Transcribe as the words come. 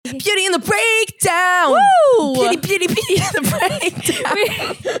Beauty in the Breakdown. Woo! Beauty in the Breakdown.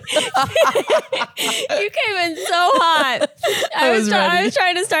 You came in so hot. I was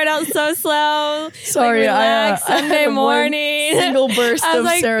trying to start out so slow. Sorry, like relax, I Sunday had morning. single burst I was of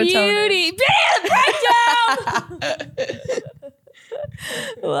like, serotonin. Beauty in the Breakdown.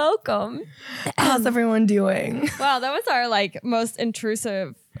 Welcome. How's everyone doing? Wow, that was our like most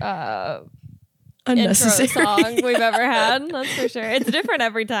intrusive intro Unnecessary song we've ever had. That's for sure. It's different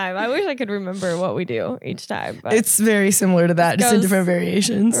every time. I wish I could remember what we do each time. But It's very similar to that, just in goes- different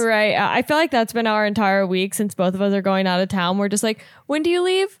variations. right. I feel like that's been our entire week since both of us are going out of town. We're just like, when do you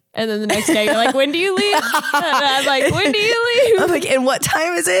leave? And then the next day you're like, when do you leave? And I'm like, when do you leave? I'm like, and what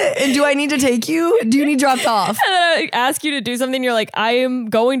time is it? And do I need to take you? Do you need dropped off? And then I ask you to do something. You're like, I am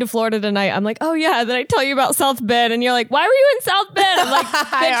going to Florida tonight. I'm like, oh yeah. And then I tell you about South Bend, and you're like, why were you in South Bend? I'm like,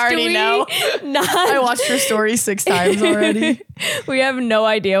 I already know. I watched your story 6 times already. We have no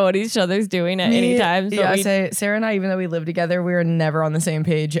idea what each other's doing at any time. So Yeah, Sarah and I, even though we live together, we are never on the same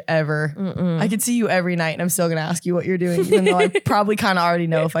page ever. I could see you every night, and I'm still gonna ask you what you're doing, even though I probably kind of already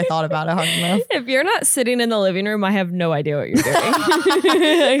know if I thought about it hard enough. if you're not sitting in the living room, I have no idea what you're doing.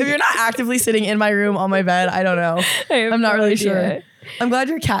 If you're not actively sitting in my room on my bed, I don't know. I'm not really sure. I'm glad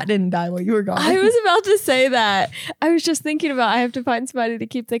your cat didn't die while you were gone. I was about to say that. I was just thinking about I have to find somebody to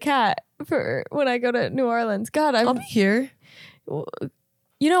keep the cat for when I go to New Orleans. God, I'll be here.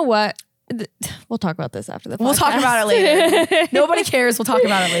 You know what? We'll talk about this after the podcast. We'll talk about it later. Nobody cares. We'll talk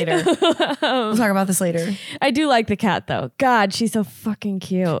about it later. We'll talk about this later. I do like the cat though. God, she's so fucking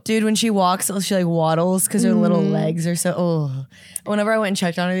cute. Dude, when she walks, she like waddles because her little legs are so. Oh, whenever I went and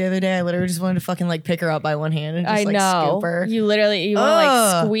checked on her the other day, I literally just wanted to fucking like pick her up by one hand and just I like know. scoop her. You want to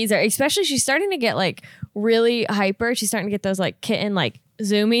like squeeze her. Especially she's starting to get like really hyper. She's starting to get those like kitten like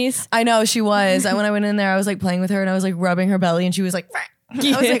zoomies. I know she was. When I went in there, I was like playing with her and I was like rubbing her belly, and she was like. I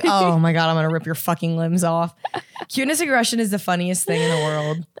was like, oh my God, I'm going to rip your fucking limbs off. Cuteness aggression is the funniest thing in the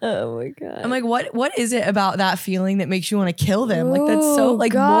world. Oh my God. I'm like, what is it about that feeling that makes you want to kill them? Like, that's so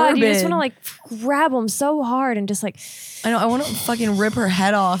like God, morbid. you just want to like grab them so hard and just like. I know, I want to fucking rip her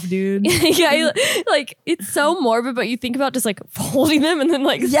head off, dude. Yeah, like it's so morbid, but you think about just like holding them and then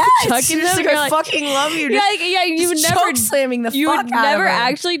like Yes, chucking you're just them. like, You're I like, fucking love you. yeah, you would Just never choke slamming the you fuck would out never of her.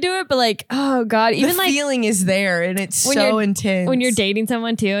 actually do it, but like, oh God, even the like feeling is there, and it's when so you're- intense. when you're dating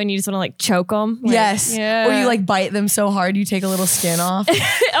someone too, and you just want to like choke them. Like, Yes. yeah. Or you like bite them so hard you take a little skin off.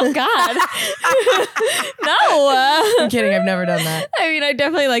 oh God, no. I'm kidding. I've never done that. I mean, I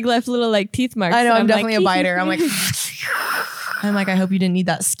definitely like left little like teeth marks. I know. and I'm definitely like, a biter. I'm like, I hope you didn't need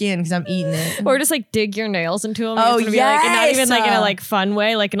that skin because I'm eating it. Or just like dig your nails into them. Oh, and not even yes! like in a like fun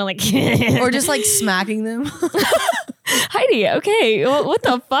way, like in a like. Or just like smacking them. Heidi, okay, what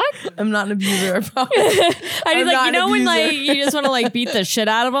the fuck? I'm not an abuser. I promise. Heidi's like, not you know an when like abuser. you just want to like beat the shit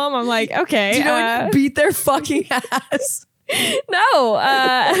out of them. I'm like, okay, Do you know when you beat their fucking ass? no,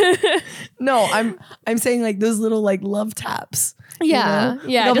 No, I'm saying like those little like love taps. yeah, know?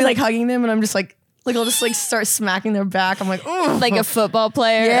 yeah, Like, I'll be just like hugging them, and I'm just like I'll just like start smacking their back. I'm like, ugh. like a football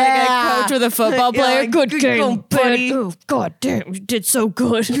player, like Yeah. a coach with a football Yeah, player. like, good good game, going, buddy. buddy. Oh God damn, you did so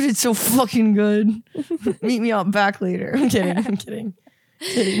good. You did so fucking good. Meet me out back later. I'm kidding. I'm kidding.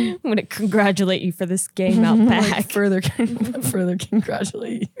 I'm gonna congratulate you for this game out back. Like further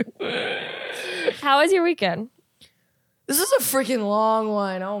congratulate you. How was your weekend? This is a freaking long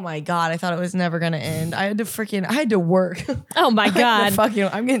one. Oh my God. I thought it was never going to end. I had to work. Oh my God,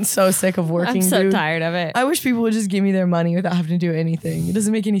 I'm getting so sick of working, I'm so dude. tired of it. I wish people would just give me their money without having to do anything. It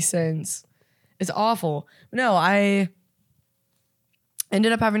doesn't make any sense. It's awful. No, I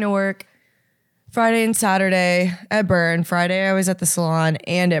ended up having to work Friday and Saturday at Burn. Friday I was at the salon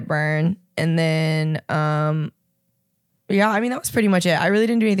and at Burn. And then, yeah, I mean, that was pretty much it. I really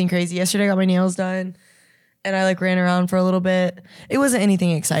didn't do anything crazy. Yesterday I got my nails done and I like ran around for a little bit. It wasn't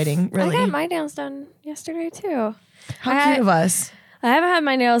anything exciting, really. I got my nails done yesterday too. How cute of us. I haven't had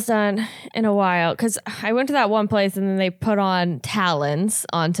my nails done in a while because I went to that one place and then they put on talons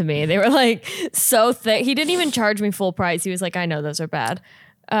onto me. They were like so thick. He didn't even charge me full price. He was like, I know those are bad.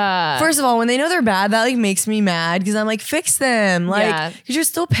 First of all, when they know they're bad, that like makes me mad because I'm like, fix them. Like, Yeah. because you're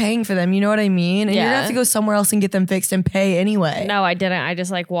still paying for them. You know what I mean? And you're gonna Yeah. have to go somewhere else and get them fixed and pay anyway. No, I didn't. I just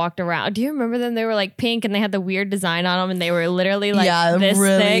like walked around. Do you remember them? They were like pink and they had the weird design on them and they were literally like yeah, this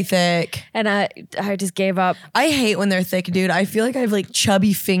really thick. thick. And I just gave up. I hate when they're thick, dude. I feel like I have like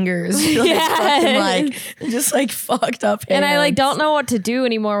chubby fingers. I feel like Yes. fucking, like just like fucked up hands. And I like don't know what to do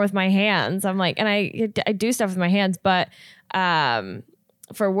anymore with my hands. I'm like, and I do stuff with my hands, but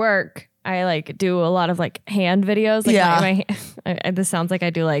for work, I like do a lot of like hand videos. Like Yeah. This sounds like I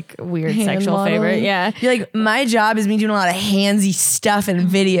do like weird Hand sexual modeling. favorite. Yeah. You're like, my job is me doing a lot of handsy stuff in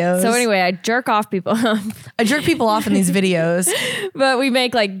videos. So anyway, I jerk off people, I jerk people off in these videos. but we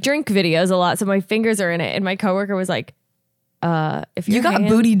make like drink videos a lot. So my fingers are in it. And my coworker was like, if You your got hand-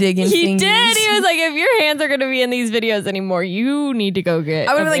 booty digging He fingers. did. He was like, if your hands are going to be in these videos anymore, you need to go get.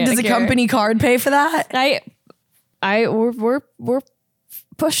 I would a be like, does the manicure." company card pay for that? We're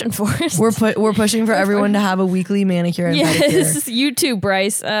pushing for it. We're pushing for everyone to have a weekly manicure and pedicure. Yes, you too,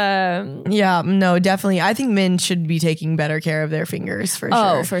 Bryce. Yeah, no, definitely. I think men should be taking better care of their fingers for sure.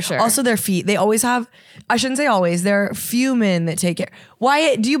 Oh, for sure. Also, their feet. They always have. I shouldn't say always. There are few men that take care.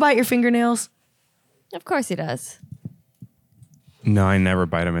 Wyatt, do you bite your fingernails? Of course he does. No, I never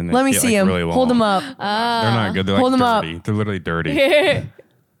bite them in. Let me see him. Really long. Hold them up. They're not good. They're Hold 'em like up. dirty. They're literally dirty.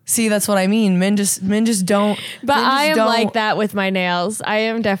 See, that's what I mean. Men just don't. But men just I am don't- like that with my nails. I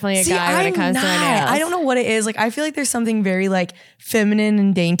am definitely a guy when it comes to my nails. I don't know what it is. Like, I feel like there's something very like feminine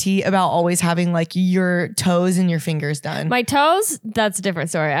and dainty about always having like your toes and your fingers done. My toes, that's a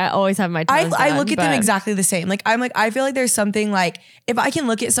different story. I always have my toes I done, look at them but- exactly the same. Like, I feel like there's something like if I can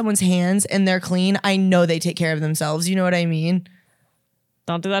look at someone's hands and they're clean, I know they take care of themselves. You know what I mean?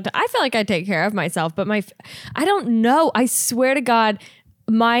 Don't do that. I feel like I take care of myself, but I don't know. I swear to God,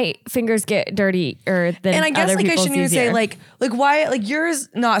 my fingers get dirtier than And I guess other like I people's shouldn't even say easier. like why like yours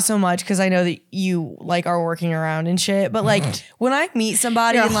not so much because I know that you like are working around and shit. But like when I meet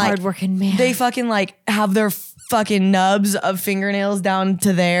somebody You're a and like hardworking man. they fucking like have their fucking nubs of fingernails down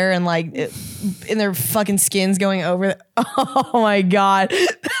to there and like in their fucking skins going over. Oh my god,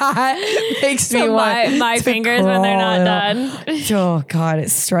 that makes me So want my to fingers when they're crawl not it up. done. Oh god, it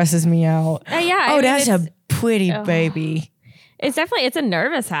stresses me out. Yeah. I Oh, mean, that's it's- a pretty baby. It's definitely it's a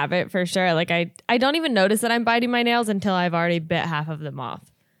nervous habit for sure. Like I don't even notice that I'm biting my nails until I've already bit half of them off.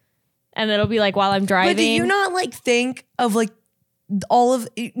 And it'll be like while I'm driving. But do you not like think of like all of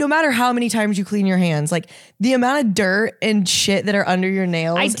no matter how many times you clean your hands, like the amount of dirt and shit that are under your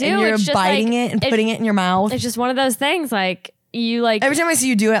nails I do. and you're It's just biting like- it and putting it in your mouth. It's just one of those things like you like Every time I see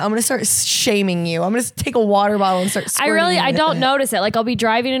you do it, I'm gonna start shaming you. I'm gonna take a water bottle and start squirting I with don't it. notice it. Like I'll be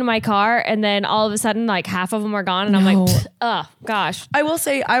driving in my car and then all of a sudden like half of them are gone and I'm No. like, oh gosh. I will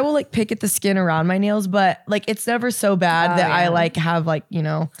say I will like pick at the skin around my nails, but like it's never so bad that I yeah. like have like, you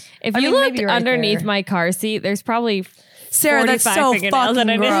know. If I you mean, looked maybe right underneath there. my car seat, there's probably Sarah, that's 45 so fingernails fucking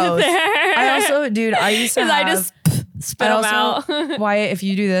underneath gross. there. I also, dude, I used to 'Cause have. I just spit I them also, out. Wyatt, if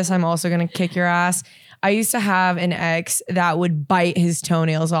you do this, I'm also gonna kick your ass. I used to have an ex that would bite his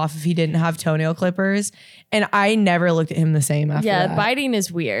toenails off if he didn't have toenail clippers, and I never looked at him the same after Yeah, that. biting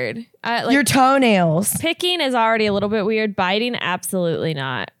is weird. Like, Your toenails. picking is already a little bit weird. Biting, absolutely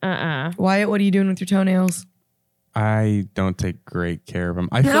not. Wyatt, what are you doing with your toenails? I don't take great care of them.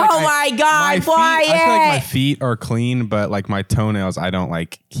 I feel Oh like my God, I feel like my Wyatt! feet are clean, but like my toenails, I don't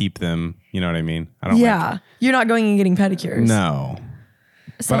like keep them. You know what I mean? I don't. Yeah, you're not going and getting pedicures. Like, no.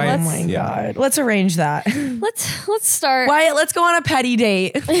 So But I- Oh let's my Yeah. God. Let's arrange that. let's start. Wyatt, let's go on a petty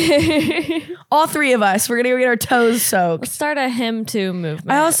date. All three of us. We're gonna go get our toes soaked. Let's start a him too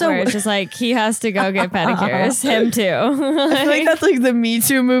movement. I also- where it's just like he has to go get pedicures. Him too. I feel like that's like the Me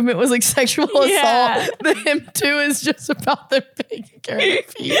Too movement was like sexual Yeah. assault. The Him Too is just about them taking care of their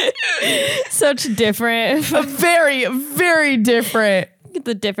feet. Such different. Very, very different.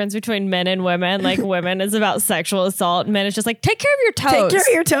 The difference between men and women. Like women is about sexual assault. Men is just like take care of your Take toes. care of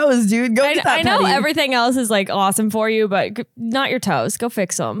your toes, dude. Go get that I know petty. everything else is like awesome for you, but not your toes. Go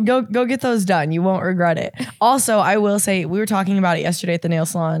fix them. Go get those done. You won't regret it. Also, I will say we were talking about it yesterday at the nail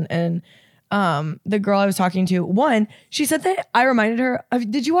salon, and the girl I was talking to, she said that I reminded her.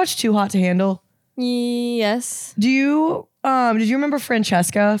 Did you watch Too Hot to Handle? Yes. Did you remember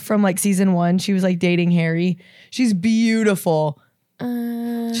Francesca from like season 1? She was like dating Harry. She's beautiful.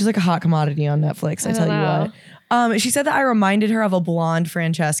 She's like a hot commodity on Netflix. I tell you know. what. She said that I reminded her of a blonde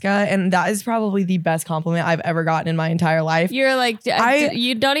Francesca, and that is probably the best compliment I've ever gotten in my entire life. You're like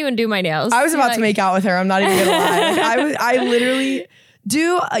you don't even do my nails. I was You're about like, to make out with her. I'm not even gonna lie. Like, I literally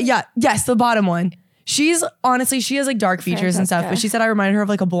do. Yes, the bottom one. She's honestly, she has like dark features and stuff, but she said I reminded her of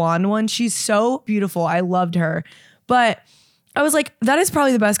like a blonde one. She's so beautiful. I loved her, but I was like, that is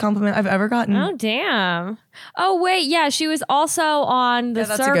probably the best compliment I've ever gotten. Oh damn. Oh wait, yeah, she was also on the Yeah,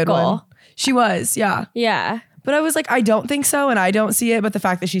 that's Circle. a good one. She was, yeah. Yeah. But I was like, I don't think so, and I don't see it. But the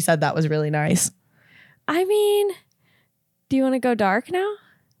fact that she said that was really nice. I mean, do you want to go dark now?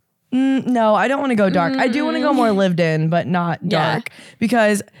 No, I don't want to go dark. I do want to go more lived in, but not Yeah. dark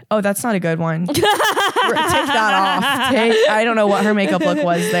because that's not a good one. that off. I don't know what her makeup look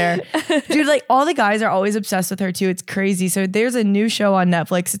was there. Dude, like all the guys are always obsessed with her too. It's crazy. So there's a new show on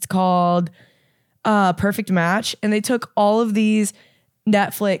Netflix. It's called Perfect Match. And they took all of these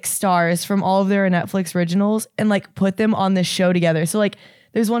Netflix stars from all of their Netflix originals and like put them on this show together. So like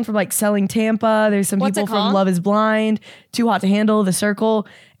there's one from like Selling Tampa. There's some What's people it from called? Love is Blind, Too Hot to Handle, The Circle.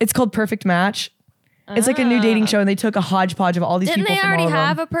 It's called Perfect Match. It's like a new dating show, and they took a hodgepodge of all these Didn't people they from already all of them.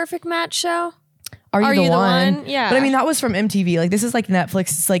 have a Perfect Match show? Are You the One? Yeah. But I mean, that was from MTV. Like, this is like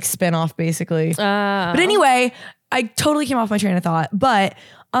Netflix's like spinoff, basically. But anyway, I totally came off my train of thought. But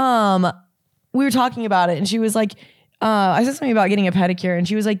we were talking about it, and she was like, I said something about getting a pedicure, and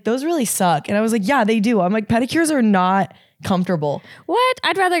she was like, those really suck. And I was like, yeah, they do. I'm like, pedicures are not comfortable. What?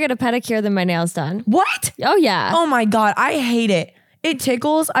 I'd rather get a pedicure than my nails done. What? Oh yeah. Oh my God, I hate it. It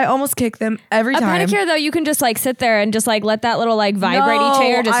tickles. I almost kick them every A time. pedicure though, you can just like sit there and just like let that little like vibrating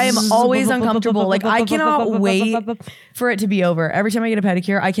chair just. I am always uncomfortable. Like I cannot wait for it to be over. Every time I get a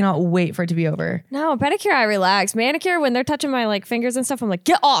pedicure, I cannot wait for it to be over. No, pedicure I relax. Manicure, when they're touching my like fingers and stuff, I'm like,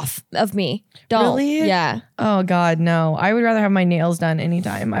 get off of me. Don't. Really? Yeah. Oh God, no. I would rather have my nails done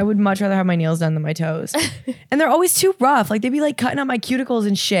anytime. I would much rather have my nails done than my toes. And they're always too rough. Like they'd be like cutting up my cuticles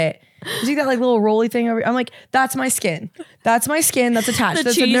and shit. You see that like little rolly thing over? I'm like, that's my skin. That's my skin. That's attached. The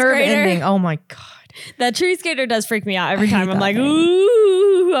That's a cheese nerve grater. ending. Oh my God. That tree skater does freak me out every hate time. I'm that like, thing.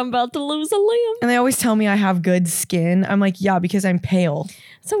 ooh, I'm about to lose a limb. And they always tell me I have good skin. I'm like, yeah, because I'm pale.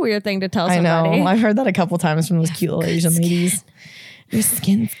 It's a weird thing to tell I somebody. know. I've heard that a couple times from those cute little Asian ladies. Your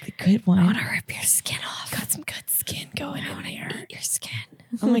skin's the good one. I want to rip your skin off. Got some good skin going on here. Eat your skin.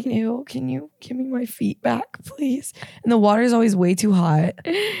 I'm like, ew, can you give me my feet back, please? And the water is always way too hot.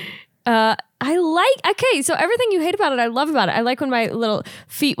 Okay, so everything you hate about it, I love about it. I like when my little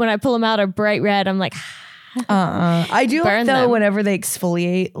feet, when I pull them out, are bright red. I'm like, I do Burn like though them. whenever they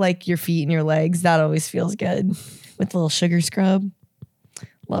exfoliate like your feet and your legs, that always feels good with a little sugar scrub.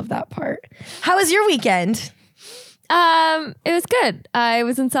 Love that part. How was your weekend? it was good. I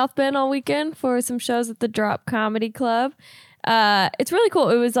was in South Bend all weekend for some shows at the Drop Comedy Club. It's really cool.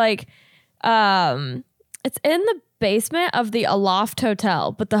 It was like, it's in the basement of the Aloft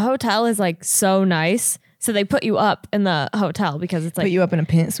Hotel, but the hotel is like so nice. So they put you up in the hotel because it's like, Put you up in a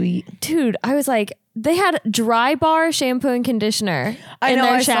pant suite. dude, I was like, they had dry bar shampoo and conditioner I in know.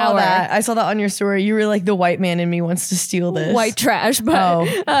 their I shower. saw that. I saw that on your story. You were like, the white man in me wants to steal this. White trash, but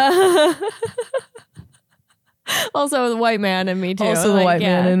also the white man in me too. Also the Like, white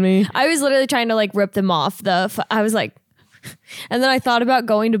man in me. I was literally trying to like rip them off. I was like, and then I thought about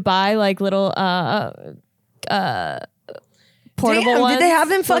going to buy like little portable Damn, ones. did they have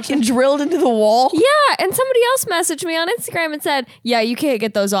them fucking drilled into the wall? Yeah, and somebody else messaged me on Instagram and said, "Yeah, you can't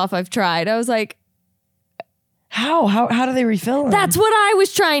get those off. I've tried." I was like, How do they refill them? that's what I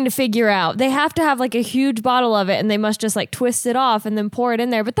was trying to figure out. They have to have like a huge bottle of it and they must just like twist it off and then pour it in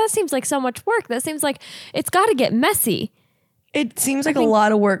there. But that seems like so much work. That seems like it's got to get messy. It seems like a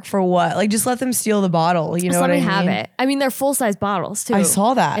lot of work for what? Like, just let them steal the bottle. You know Just what let I me mean? have it. I mean, they're full-size bottles too. I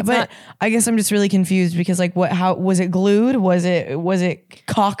saw that, It's but not- I guess I'm just really confused because, like, how was it glued? Was it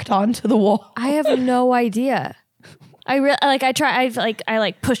cocked onto the wall? I have no idea. I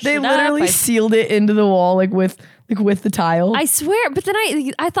pushed They it literally up. sealed it into the wall, like with the tile. I swear, but then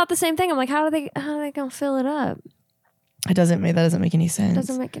I thought the same thing. I'm like, how are they gonna fill it up? that doesn't make any sense.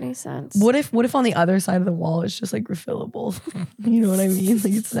 Doesn't make any sense. What if on the other side of the wall it's just like refillable? You know what I mean?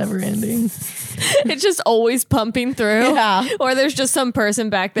 Like it's never ending. It's just always pumping through. Yeah. Or there's just some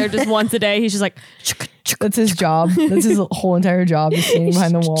person back there just once a day. He's just like, That's his job. That's his whole entire job is standing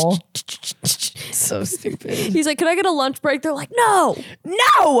behind the wall. So stupid. he's like, can I get a lunch break? They're like, no.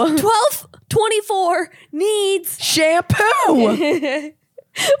 No 12:24 needs. shampoo.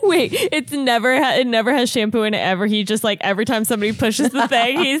 Wait, it never has shampoo in it ever. He just like every time somebody pushes the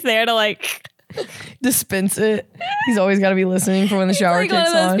thing, he's there to like Dispense it. He's always got to be listening for when the shower like one kicks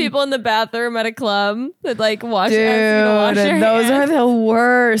of those on. people in the bathroom at a club that like wash. Dude, asks you to wash your those hands. are the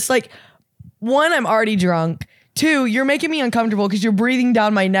worst. Like, one, I'm already drunk. Two, you're making me uncomfortable because you're breathing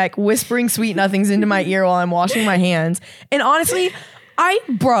down my neck, whispering sweet nothings into my ear while I'm washing my hands. And honestly, I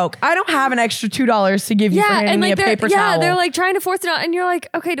broke. I don't have an extra $2 to give you for handing me a paper towel. they're like trying to force it out, and you're like,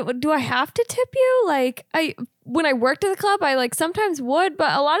 okay, do I have to tip you? Like, when I worked at the club, I like sometimes would,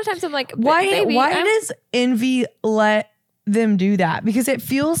 but a lot of times I'm like, why baby, I'm- does Envy let them do that? Because it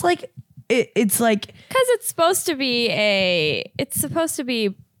feels like it's like Because it's supposed to be a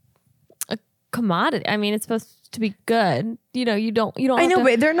commodity. I mean, it's supposed to be good. You know, you don't. I have know, to-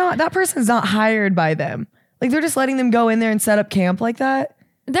 but they're not. That person's not hired by them. Like they're just letting them go in there and set up camp like that.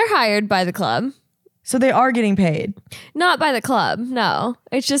 they're hired by the club. So they are getting paid. Not by the club. No,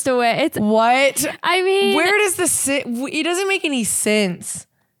 it's just a way. It's. What? I mean, Where does it doesn't make any sense.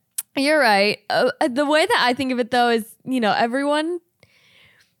 You're right. The way that I think of it though is,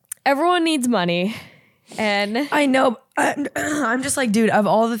 everyone needs money, and I know. I'm just like, dude, of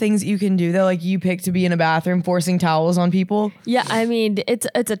all the things you can do though, like you pick to be in a bathroom forcing towels on people. yeah, I mean, it's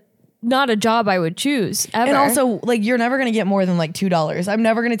not a job I would choose ever. And also, like, you're never gonna get more than like $2. I'm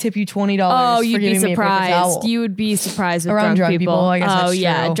never gonna tip you $20. oh, for you'd be giving me a paper surprised. towel. You would be surprised with Around drunk people, I guess oh that's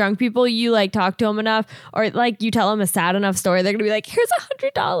yeah, true. drunk people. You like talk to them enough, or like you tell them a sad enough story, they're gonna be like, "Here's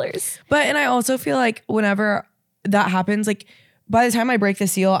 $100." But and I also feel like whenever that happens, like by the time I break the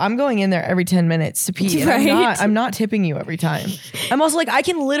seal, I'm going in there every 10 minutes to pee. And Right. I'm not tipping you every time. I'm also like, I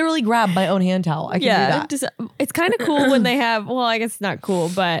can literally grab my own hand towel. I can do that. It's kind of cool when they have. Well, I guess it's not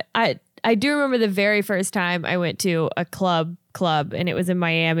cool, but I do remember the very first time I went to a club, and it was in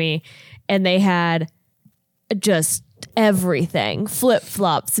Miami, and they had just everything: flip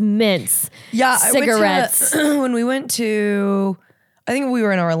flops, mints, Yeah, cigarettes. When we went to, I think we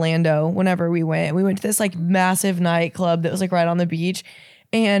were in Orlando. Whenever we went to this like massive nightclub that was like right on the beach,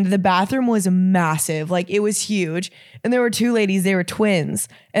 and the bathroom was massive. Like it was huge, and there were two ladies. They were twins,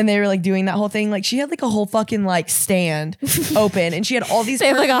 and they were like doing that whole thing. Like she had like a whole fucking like stand open, and she had all these. They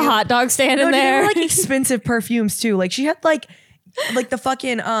have like a hot dog stand in They there. were like expensive perfumes too. Like she had like the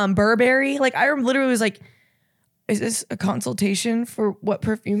fucking Burberry. Like I literally was like, is this a consultation for what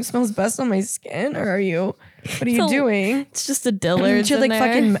perfume smells best on my skin, or what are you doing? It's just a Dillard's. She had like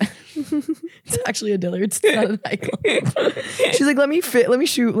in there. fucking. It's actually a Dillard's. It's not a nightclub. She's like, let me fit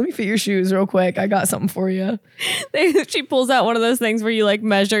your shoes real quick. I got something for you. She pulls out one of those things where you like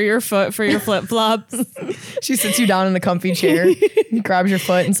measure your foot for your flip flops. She sits you down in a comfy chair, grabs your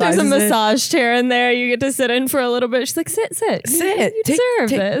foot and There's sizes a it. massage chair in there. You get to sit in for a little bit. She's like, sit. You deserve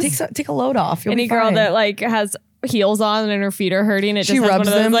this. Take a load off. You'll Any be girl fine. that like has heels on and her feet are hurting, it She just has rubs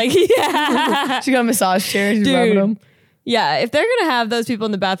one of those them? like yeah. She got a massage chair. She's Dude. rubbing them. Yeah, if they're gonna have those people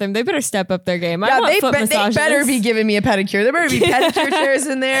in the bathroom, they better step up their game. I Yeah, want they foot massages. better be giving me a pedicure. There better be pedicure chairs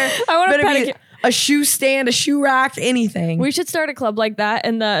in there. I want a Better be pedicure. a shoe stand, a shoe rack, anything. We should start a club like that,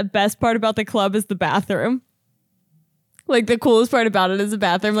 and the best part about the club is the bathroom. Like the coolest part about it is the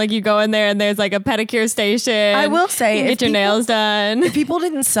bathroom. Like you go in there and there's like a pedicure station. I will say, you can if get your people- nails done. If people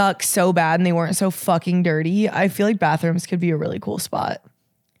didn't suck so bad and they weren't so fucking dirty, I feel like bathrooms could be a really cool spot.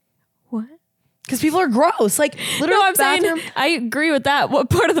 What? Because people are gross. Like literally, No, I'm bathroom. saying I agree with that. What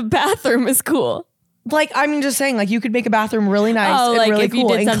part of the bathroom is cool? Like I'm just saying, like you could make a bathroom really nice Oh, and like really if you cool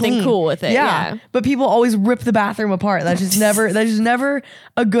did and something clean. cool with it, yeah. But people always rip the bathroom apart. That's just never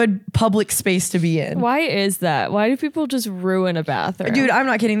a good public space to be in. Why is that? Why do people just ruin a bathroom? Dude, I'm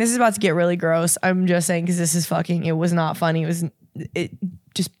not kidding. This is about to get really gross. I'm just saying because this is fucking. It was not funny. It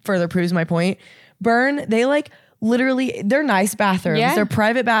just further proves my point. Burn. They like literally. They're nice bathrooms. Yeah. They're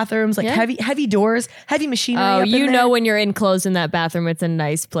private bathrooms. Like Yeah. heavy doors, heavy machinery. Oh, up you in know there. when you're enclosed in that bathroom, it's a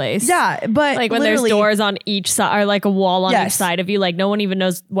nice place. Yeah, but Like when there's literally, doors on each side or like a wall on each Yes. side of you, like no one even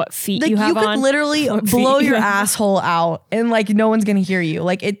knows what feet Like you have could on. literally What feet blow you your have. asshole out, and like no one's gonna hear you.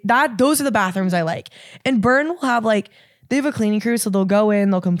 Like those are the bathrooms I like. And Burn will have like they have a cleaning crew, so they'll go in,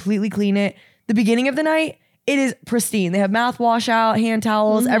 they'll completely clean it. The beginning of the night, it is pristine. They have mouthwash out, hand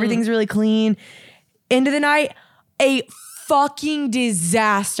towels, Mm-hmm. everything's really clean. End of the night, a fucking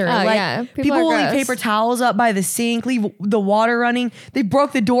disaster. Oh, Like yeah. People people are will leave gross. paper towels up by the sink, leave the water running. They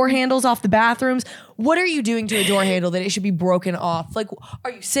broke the door handles off the bathrooms. What are you doing to a door handle that it should be broken off? Like,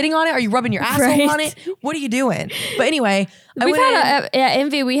 are you sitting on it? Are you rubbing your asshole Right. on it? What are you doing? But anyway, I We've went in, had at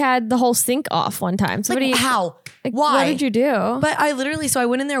Envy, we had the whole sink off one time. So like, what do you? how? Like, Why? What did you do? But I literally, so I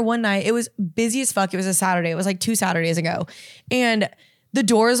went in there one night. It was busy as fuck. It was a Saturday. It was like 2 Saturdays ago. And the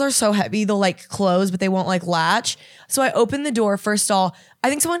doors are so heavy, they'll like close, but they won't like latch. So I opened the door. First off, I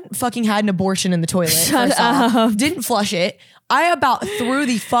think someone fucking had an abortion in the toilet. Shut first off. Didn't flush it. I about threw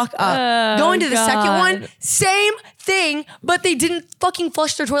the fuck up. Going to the second God. one, same thing, but they didn't fucking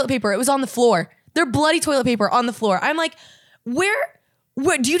flush their toilet paper. It was on the floor. Their bloody toilet paper on the floor. I'm like, where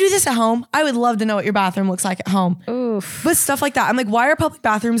do you do this at home? I would love to know what your bathroom looks like at home. Oof. But stuff like that. I'm like, why are public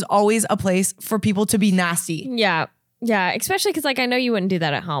bathrooms always a place for people to be nasty? Yeah. Yeah. Especially because like I know you wouldn't do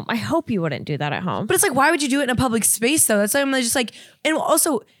that at home. I hope you wouldn't do that at home. But it's like, why would you do it in a public space though? That's why I'm just like, and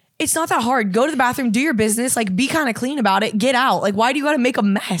also, it's not that hard. Go to the bathroom, do your business, like be kind of clean about it, get out. Like, why do you got to make a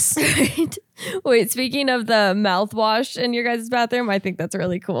mess? Wait, speaking of the mouthwash in your guys' bathroom, I think that's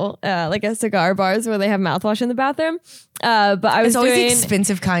really cool. Like at cigar bars where they have mouthwash in the bathroom. But I was It's always doing. the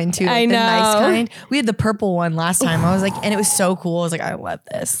expensive kind too. Like I the nice know. kind. We had the purple one last time. I was like, and it was so cool. I was like, I love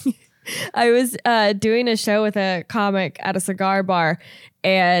this. I was doing a show with a comic at a cigar bar,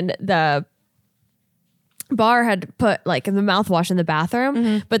 and the bar had put like the mouthwash in the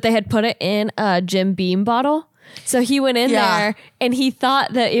bathroom, but they had put it in a Jim Beam bottle. So he went in there and he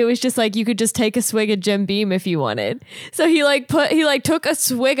thought that it was just like you could just take a swig of Jim Beam if you wanted. So he took a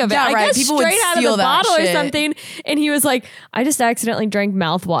swig of it, I guess People straight would out of steal the that bottle or shit. something. And he was like, I just accidentally drank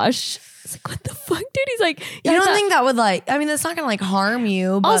mouthwash. It's like, what the fuck, dude? He's like, You don't think that would like? I mean, that's not gonna like harm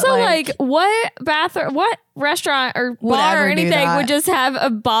you. But also, like, what bathroom, what restaurant or bar Would or ever do anything that? would just have a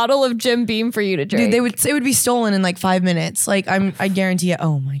bottle of Jim Beam for you to drink? dude, it would be stolen in like 5 minutes. Like I guarantee it.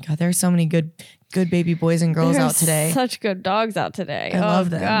 Oh my god, there are so many good baby boys and girls out There's today. Such good dogs out today. I love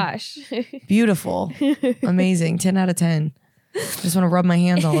them. Gosh. Beautiful, amazing, 10 out of 10. Just want to rub my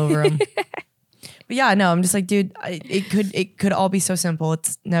hands all over them. But yeah, no, I'm just like, dude, it could all be so simple.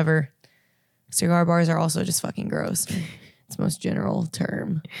 It's never. Cigar bars are also just fucking gross. It's the most general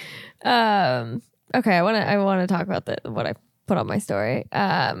term. Okay, I want to talk about what I put on my story.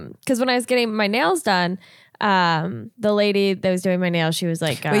 Because when I was getting my nails done, the lady that was doing my nails, she was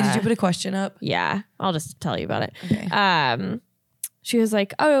like, Wait, did you put a question up? Yeah, I'll just tell you about it. Okay. She was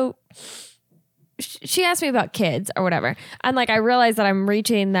like, oh, she asked me about kids or whatever. And like, I realized that I'm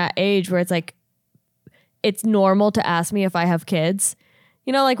reaching that age where it's like, it's normal to ask me if I have kids.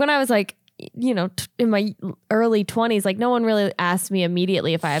 You know, like when I was like, you know, in my early 20s, like no one really asked me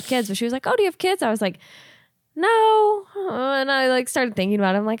immediately if I have kids, but she was like, oh, do you have kids? I was like, no. And I like started thinking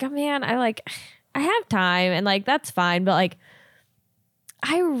about it. I'm like, oh man, I have time and like, that's fine. But like,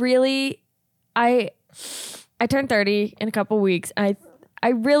 I turned 30 in a couple weeks. I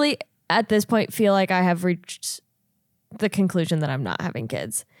really at this point feel like I have reached the conclusion that I'm not having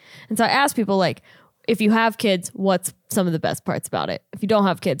kids. And so I asked people like, if you have kids, what's some of the best parts about it? If you don't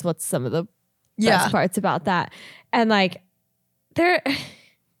have kids, what's some of the best parts about that? And like, I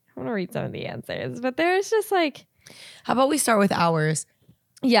want to read some of the answers, but there's just like, How about we start with ours?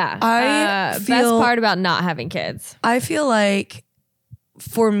 yeah, I best feel- part about not having kids. I feel like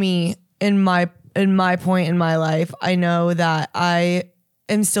for me, in my point in my life, I know that I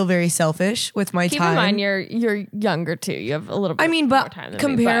am still very selfish with my Keep time. in mind, you're younger too. You have a little bit. I mean, more but time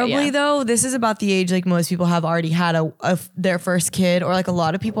than me, comparably yeah. though, this is about the age like most people have already had their first kid, or like a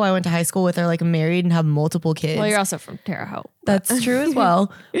lot of people I went to high school with are like married and have multiple kids. Well, you're also from Terre Haute. That's true as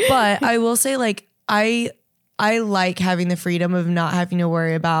well. But I will say like I like having the freedom of not having to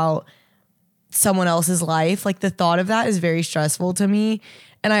worry about someone else's life. Like the thought of that is very stressful to me.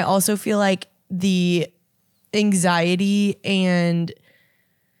 And I also feel like the anxiety and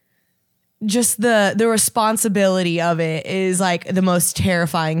just the responsibility of it is like the most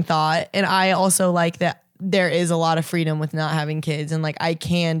terrifying thought. And I also like that there is a lot of freedom with not having kids, and like I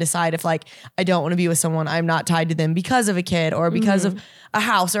can decide if like I don't want to be with someone, I'm not tied to them because of a kid or because of a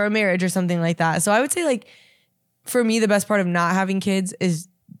house or a marriage or something like that. So I would say like for me the best part of not having kids is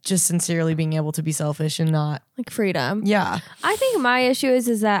just sincerely being able to be selfish and not Like freedom. yeah. I think my issue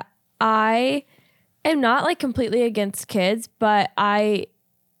is that I am not like completely against kids, but I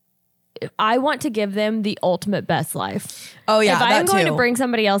want to give them the ultimate best life. Oh yeah, If I am that going too. to bring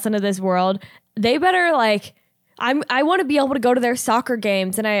somebody else into this world, they better like I want to be able to go to their soccer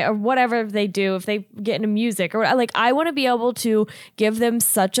games and or whatever they do, if they get into music or like I want to be able to give them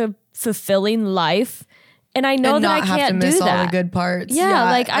such a fulfilling life. And I know and that not I have can't to miss do that. all the good parts. Yeah,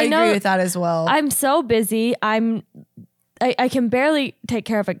 like, I know- agree with that as well. I'm so busy. I can barely take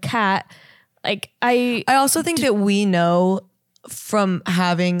care of a cat. Like I also think that we know from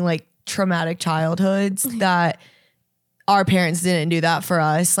having like traumatic childhoods that our parents didn't do that for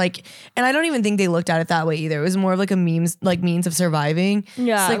us. Like, and I don't even think they looked at it that way either. It was more of like a means of surviving.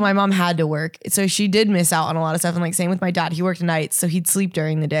 Yeah. So like my mom had to work. So she did miss out on a lot of stuff. And like same with my dad, he worked nights, so he'd sleep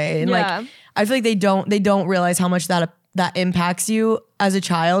during the day. And Yeah. like I feel like they don't realize how much that impacts you as a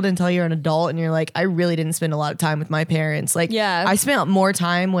child until you're an adult and you're like, I really didn't spend a lot of time with my parents. Like Yeah. I spent more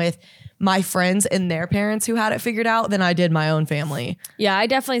time with my friends and their parents who had it figured out than I did my own family. Yeah, I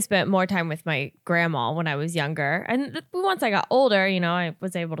definitely spent more time with my grandma when I was younger. And once I got older, you know, I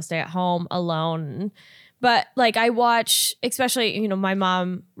was able to stay at home alone. But like I watch, especially, you know, my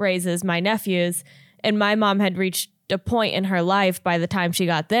mom raises my nephews, and my mom had reached a point in her life by the time she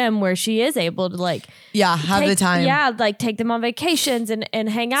got them where she is able to like Yeah, have the time. Yeah, like take them on vacations and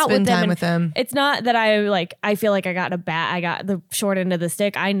hang out Spend with them. time And with them. It's not that I feel like I got the short end of the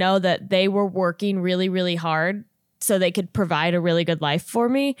stick. I know that they were working really, really hard so they could provide a really good life for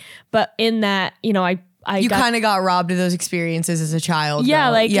me. But in that, you know, You kind of got robbed of those experiences as a child. yeah,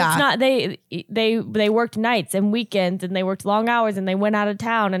 though. like it's not they worked nights and weekends and they worked long hours and they went out of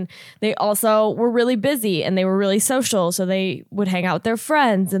town, and they also were really busy and they were really social, so they would hang out with their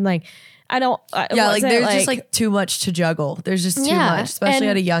friends and like it Yeah, like wasn't, there's just like too much to juggle. There's just too Yeah, much, especially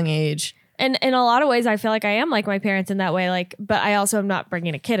and- at a young age. And in a lot of ways, I feel like I am like my parents in that way. Like, but I also am not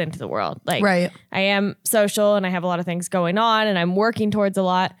bringing a kid into the world. Like, Right. I am social and I have a lot of things going on and I'm working towards a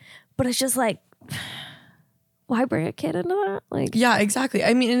lot. But it's just like, why bring a kid into that? Like, Yeah, exactly.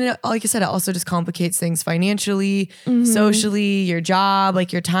 I mean, and like I said, it also just complicates things financially, socially, your job,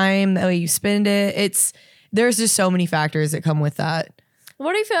 like your time, the way you spend it. There's just so many factors that come with that.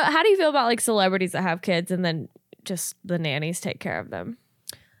 what do you feel? How do you feel about like celebrities that have kids and then just the nannies take care of them?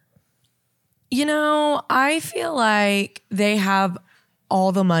 You know, I feel like they have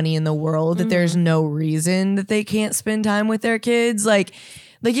all the money in the world that there's no reason that they can't spend time with their kids. Like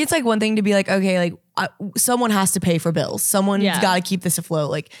it's like one thing to be like, okay, like someone has to pay for bills. Someone's Yeah. got to keep this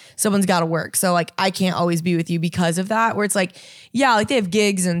afloat. Like someone's got to work. So like I can't always be with you because of that. Where it's like, yeah, like they have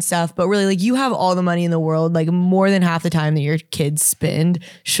gigs and stuff, but really like you have all the money in the world. Like more than half the time that your kids spend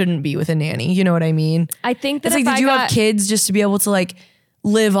shouldn't be with a nanny. You know what I mean? I think that It's like, if did you I have kids just to be able to like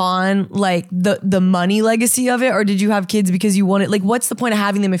live on like the money legacy of it, or did you have kids because you wanted? Like, what's the point of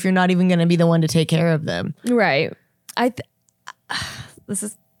having them if you're not even going to be the one to take care of them? Right. This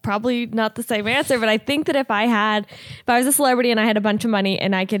is probably not the same answer, but I think that if I was a celebrity and I had a bunch of money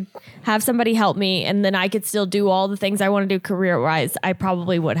and I could have somebody help me and then I could still do all the things I want to do career-wise, I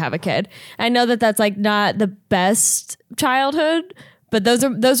probably would have a kid. I know that that's like not the best childhood, but those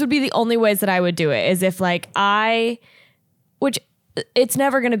would be the only ways that I would do it, is if like which it's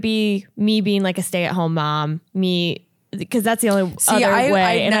never going to be me being like a stay-at-home mom, because that's the only other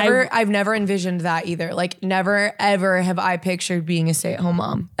way. I've never envisioned that either. Like never ever have I pictured being a stay-at-home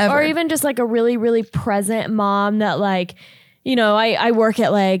mom ever. Or even just like a really, really present mom that like, you know, I work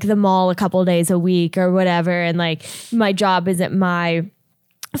at like the mall a couple days a week or whatever. And like my job isn't my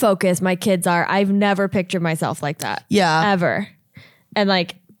focus. My kids are. I've never pictured myself like that. Yeah. Ever. And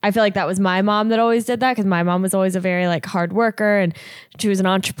like, I feel like that was my mom that always did that, because my mom was always a very like hard worker and she was an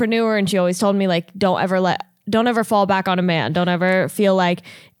entrepreneur, and she always told me like, don't ever fall back on a man. Don't ever feel like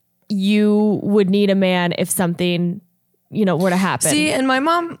you would need a man if something, you know, were to happen. See, and my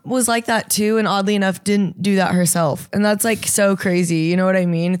mom was like that too, and oddly enough didn't do that herself. And that's like so crazy. You know what I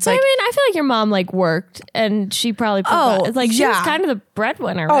mean? It's like, I mean, I feel like your mom like worked and she probably it's like she was yeah. kind of the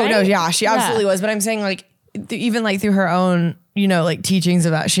breadwinner, oh right? no, yeah, she absolutely was. But I'm saying like even like through her own, you know, like teachings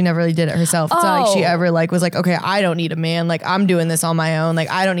of that, she never really did it herself. It's not like she ever like was like, okay, I don't need a man. Like I'm doing this on my own. Like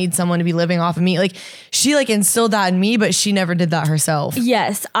I don't need someone to be living off of me. Like she like instilled that in me, but she never did that herself.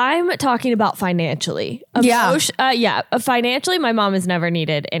 Yes, I'm talking about financially. Financially, my mom has never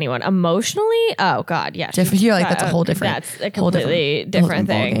needed anyone. Emotionally, oh God, yeah. You're like, that's a whole different. That's a completely different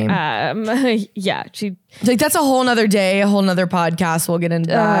thing. Yeah, she. Like that's a whole nother day, a whole nother podcast. We'll get into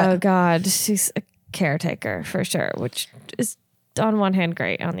that. Oh God, she's a caretaker for sure, which is on one hand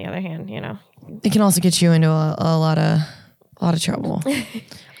great, on the other hand, you know, It can also get you into a lot of trouble. All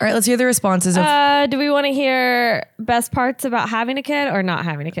right, let's hear the responses. Do we want to hear best parts about having a kid or not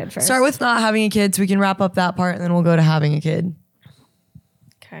having a kid first? Start with not having a kid, so we can wrap up that part, and then we'll go to having a kid.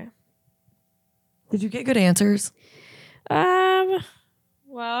 Okay. Did you get good answers? Well,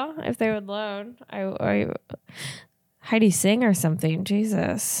 if they would load, I Heidi Sing or something.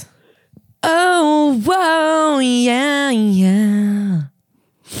 Jesus. Oh, whoa, yeah, yeah.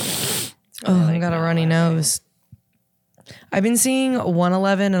 Oh, I got a runny nose. I've been seeing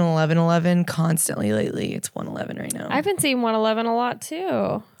 111 and 1111 constantly lately. It's 111 right now. I've been seeing 111 a lot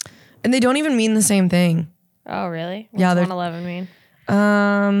too. And they don't even mean the same thing. Oh, really? What's Yeah, they're- 111 mean?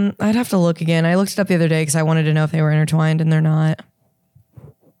 I'd have to look again. I looked it up the other day because I wanted to know if they were intertwined, and they're not.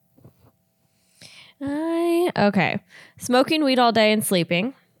 Okay. Smoking weed all day and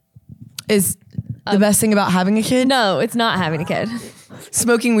sleeping. Is the best thing about having a kid? No, it's not having a kid.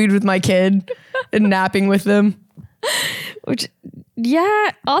 Smoking weed with my kid and napping with them. Which,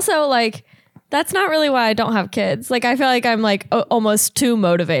 yeah. Also, like, that's not really why I don't have kids. Like, I feel like I'm like almost too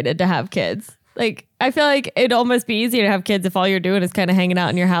motivated to have kids. Like, I feel like it'd almost be easier to have kids if all you're doing is kind of hanging out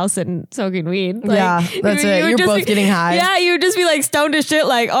in your house and smoking weed. Like, Yeah, that's it. would You're just both getting high. Yeah, you would just be like stoned as shit.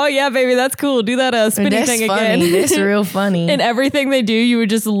 Like, oh yeah, baby, that's cool. Do that spinning That's thing funny. again. That's real funny. And everything they do, you would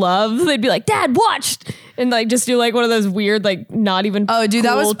just love. They'd be like, Dad, watch, and like just do like one of those weird, like not even. Oh, dude,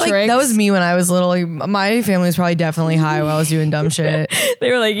 that cool was like, tricks. that was me when I was little. Like, my family was probably definitely high while I was doing dumb shit.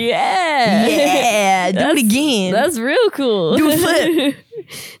 They were like, yeah, Yeah, do it again. that's real cool. Do a flip.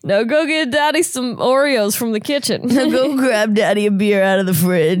 No, go get Daddy some Oreos from the kitchen. Go grab Daddy a beer out of the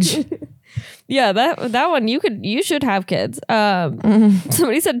fridge. Yeah, that one you should have kids.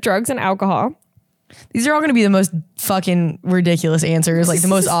 Somebody said drugs and alcohol. These are all going to be the most fucking ridiculous answers, like the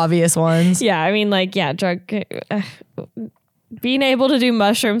most obvious ones. Yeah, I mean, like, yeah, being able to do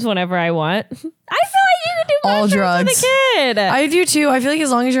mushrooms whenever I want. I feel like you could do all mushrooms drugs. with a kid. I do too. I feel like as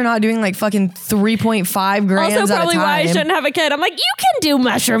long as you're not doing like fucking 3.5 grams also, at a probably time. why I shouldn't have a kid. I'm like, you can do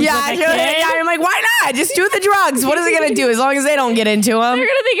mushrooms with a kid. I'm like, why not? Just do the drugs. What is it gonna do as long as they don't get into them? They're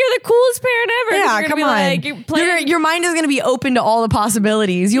gonna think you're the coolest parent ever. Yeah, You're gonna come be on. Like, you're playing- Your mind is gonna be open to all the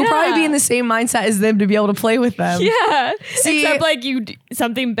possibilities. You'll probably be Yeah. in the same mindset as them to be able to play with them. Yeah. See- Except like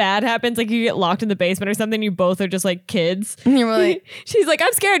something bad happens, like you get locked in the basement or something. You both are just like kids. And you're like, She's like,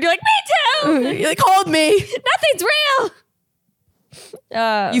 I'm scared. You're like, me too. you're like, hold me. Nothing's real.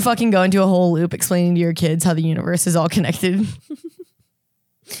 You fucking go into a whole loop explaining to your kids how the universe is all connected.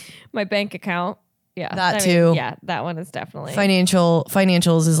 My bank account. Yeah. That too. Yeah, that one is definitely.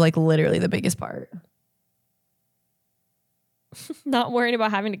 Financials is like literally the biggest part. Not worrying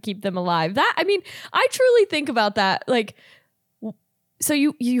about having to keep them alive. That, I mean, I truly think about that. Like, so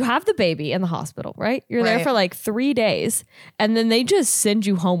you have the baby in the hospital, right? You're there Right. for like 3 days, and then they just send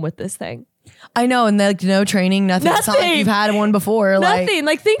you home with this thing. I know, and like no training, nothing. It's not like Nothing. you've had one before. Nothing.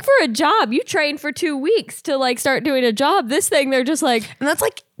 Like, think for a job. You train for 2 weeks to like start doing a job. This thing, they're just like, And that's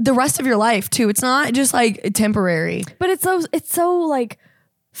like the rest of your life too. It's not just like temporary. but it's so like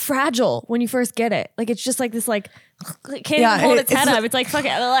fragile when you first get it. Like, it's just like this, like, it can't Yeah, even hold it- its it's head like- up. It's like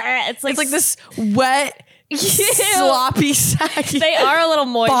fucking, it's like It's like this wet, Ew. sloppy sack. They are a little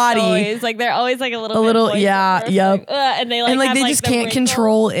moist Body. always. Like, they're always like a little bit moist yeah, at first, yep. like, and they like and like have, they like, just the can't wrinkles.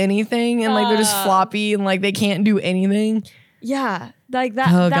 control anything, and like they're just Uh. floppy, and like they can't do anything. Yeah, like that.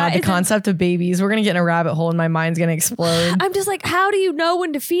 Oh that god, the isn't- concept of babies. We're gonna get in a rabbit hole, and my mind's gonna explode. I'm just like, how do you know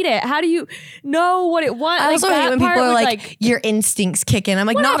when to feed it? How do you know what it wants? I Like, also that hate when part people are was, like, your instincts kick in. I'm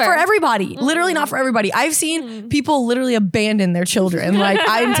like, not Whatever. for everybody. Literally not for everybody. I've seen people literally abandon their children. Like,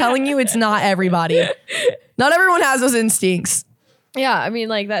 I'm telling you, it's not everybody. Not everyone has those instincts. yeah, I mean,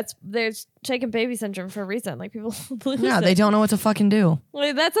 like there's shaken baby syndrome for a reason. Like, people lose Yeah, it. they don't know what to fucking do.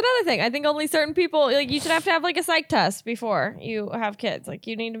 Like, that's another thing. I think only certain people, like, you should have to have like a psych test before you have kids. Like,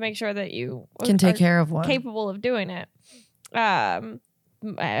 you need to make sure that you Can take are care of one. capable of doing it.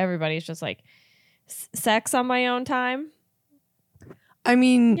 Everybody's just like sex on my own time. I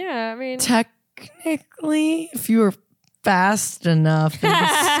mean, Yeah, I mean, technically, if you were fast enough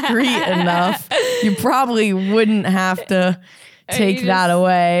and discreet enough, you probably wouldn't have to take you that just-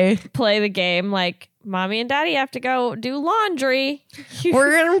 away. play the game like mommy and daddy have to go do laundry.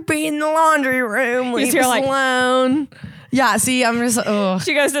 We're gonna be in the laundry room. Leave You're us like- alone. Yeah, see, I'm just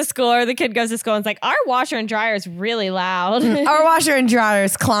She goes to school, or the kid goes to school, and it's like, our washer and dryer is really loud. our washer and dryer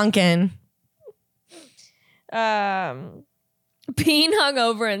is clunking. Being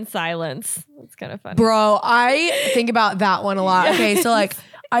hungover in silence. That's kind of funny. Bro, I think about that one a lot. Okay, so like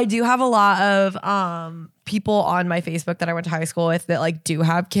I do have a lot of people on my Facebook that I went to high school with that like do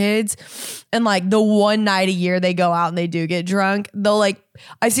have kids, and like the one night a year they go out and they do get drunk. They'll like,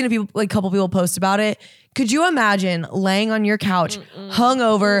 I've seen a couple people post about it. Could you imagine laying on your couch,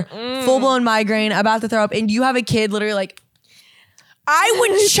 hungover, full blown migraine, about to throw up, and you have a kid literally like, I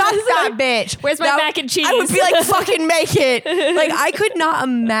would chuck that bitch. Where's my mac and cheese? I would be like, fucking make it. Like, I could not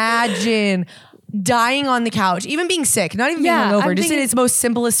imagine dying on the couch, even being sick, not even Yeah, being hungover, I'm just in thinking- its most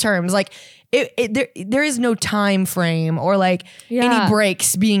simplest terms. Like, there is no time frame or like Yeah. any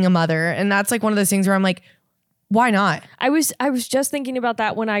breaks being a mother. And that's like one of those things where I'm like, why not? I was just thinking about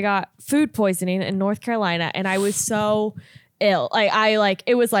that when I got food poisoning in North Carolina, and I was so ill.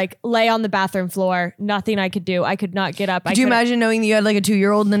 It was like lay on the bathroom floor, nothing I could do. I could not get up. Could you imagine knowing that you had like a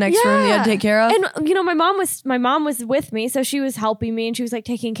 2-year-old in the next room that you had to take care of? And you know, my mom was with me, so she was helping me and she was like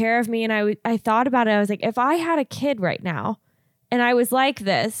taking care of me. And I thought about it. I was like, if I had a kid right now, and I was like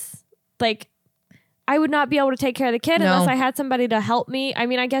this, like, I would not be able to take care of the kid No. unless I had somebody to help me. I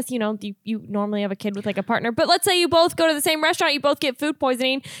mean, I guess, you know, you normally have a kid with like a partner, but let's say you both go to the same restaurant, you both get food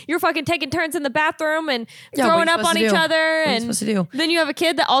poisoning, you're fucking taking turns in the bathroom and Yeah, what are throwing you up supposed on to each do? other. What are you And supposed to do? then you have a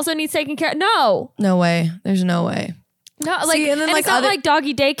kid that also needs taken care of. No. No way. There's no way. No, like, See, and then, and like, it's not other- like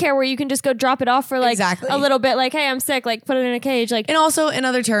doggy daycare where you can just go drop it off for like Exactly. a little bit, like, hey, I'm sick, like put it in a cage. Like, And also, in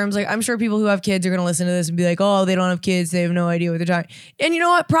other terms, like I'm sure people who have kids are gonna listen to this and be like, "Oh, they don't have kids; they have no idea what they're talking." And you know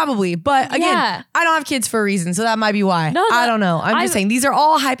what? Probably, but again, Yeah. I don't have kids for a reason, so that might be why. No, I don't know. I'm just I've- saying these are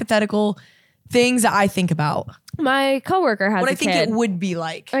all hypothetical things that I think about. my coworker has What a I think kid. it would be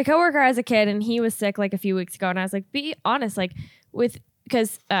like. My coworker has a kid and he was sick like a few weeks ago, and I was like, be honest, like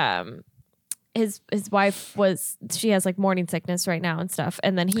because his wife she has like morning sickness right now and stuff,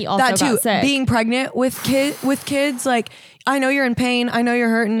 and then he also That too, got sick. being pregnant with kids, like I know you're in pain, I know you're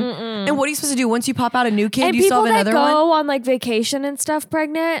hurting, and what are you supposed to do once you pop out a new kid? and You people still have that another go one. on like vacation and stuff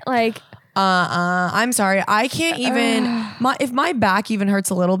pregnant, like I'm sorry. I can't even. If my back even hurts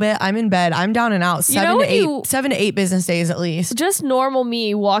a little bit, I'm in bed. I'm down and out. know when 7 to 8 business days at least. Just normal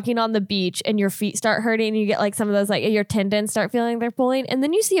me walking on the beach and your feet start hurting and you get like some of those like your tendons start feeling they're pulling, and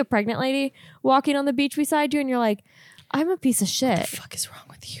then you see a pregnant lady walking on the beach beside you and you're like, I'm a piece of shit. What the fuck is wrong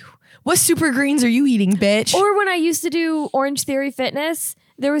with you? What super greens are you eating, bitch? Or when I used to do Orange Theory Fitness,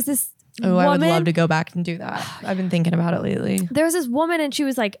 there was this woman. I would love to go back and do that. I've been thinking about it lately. There was this woman and she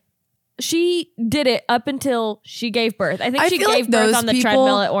was like, she did it up until she gave birth. I think she feel gave like birth those on the people-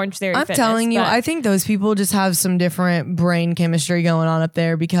 treadmill at Orange Theory I'm Fitness. telling you, but- I think those people just have some different brain chemistry going on up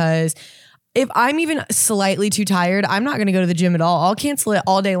there, because if I'm even slightly too tired, I'm not going to go to the gym at all. I'll cancel it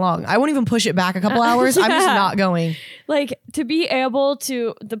all day long. I won't even push it back a couple hours. I'm just not going. like to be able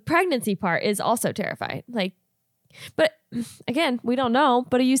to, the pregnancy part is also terrifying. Like, but again, we don't know,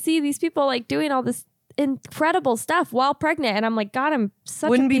 but you see these people like doing all this incredible stuff while pregnant. And I'm like, God, I'm such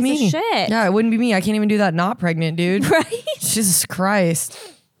Wouldn't a be piece me. of shit. Yeah, it wouldn't be me. I can't even do that not pregnant, dude. Right? Jesus Christ.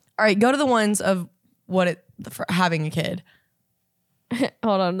 All right, go to the ones of for having a kid.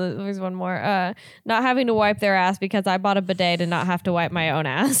 Hold on, there's one more. Not having to wipe their ass because I bought a bidet to not have to wipe my own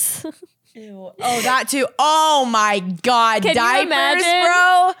ass. Ew. Oh, that too. Oh my God. Can you Diapers,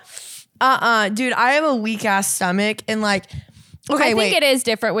 imagine? bro. Dude, I have a weak ass stomach and like, okay, I think wait. it is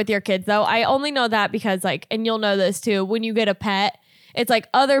different with your kids though. I only know that because like, and you'll know this too, when you get a pet, it's like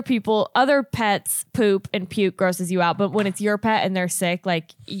other pets poop and puke grosses you out. But when it's your pet and they're sick,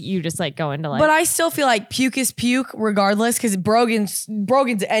 like you just like go into like. But I still feel like puke is puke regardless, because Brogan's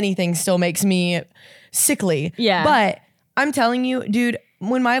anything still makes me sickly. Yeah. But I'm telling you, dude,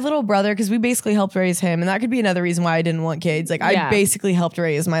 when my little brother, because we basically helped raise him, and that could be another reason why I didn't want kids. Like Yeah. I basically helped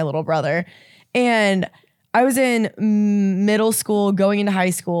raise my little brother. And I was in middle school going into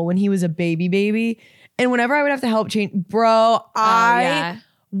high school when he was a baby. And whenever I would have to help change, bro, I yeah.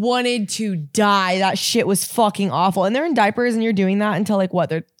 wanted to die. That shit was fucking awful. And they're in diapers and you're doing that until like what?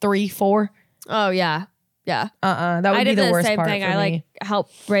 They're 3, 4? Oh yeah. Yeah. That would I be did the worst same part thing. for I me. like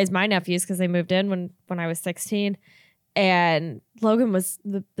helped raise my nephews because they moved in when I was 16. And Logan was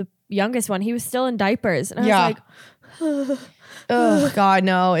the youngest one. He was still in diapers. And I Yeah. was like, Oh God,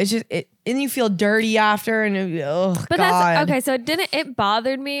 no. It's just and you feel dirty after, and oh but God. that's okay. So it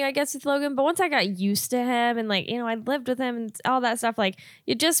bothered me, I guess, with Logan. But once I got used to him and like, I lived with him and all that stuff, like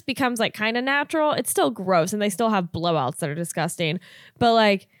it just becomes like kind of natural. It's still gross and they still have blowouts that are disgusting. But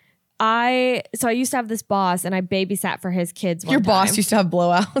like I used to have this boss and I babysat for his kids one Your boss time. used to have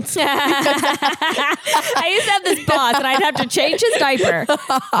blowouts. I used to have this boss and I'd have to change his diaper.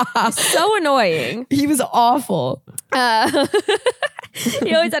 So annoying. He was awful.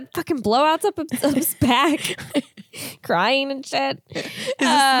 He always had fucking blowouts up his back, crying and shit. Is this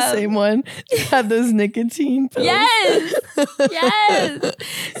the same one? Had those nicotine pills. Yes, yes.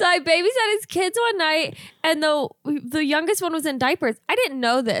 So I babysat his kids one night, and the youngest one was in diapers. I didn't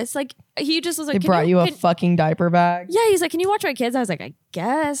know this. Like he just was like, They brought you a fucking diaper bag. Yeah, he's like, can you watch my kids? I was like, I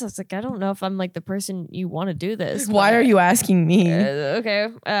guess. I was like, I don't know if I'm like the person you want to do this. Why but, are you asking me? okay?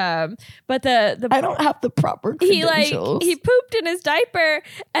 But the I don't have the proper credentials. he pooped in his diaper,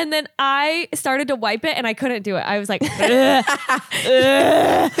 and then I started to wipe it, and I couldn't do it. I was like,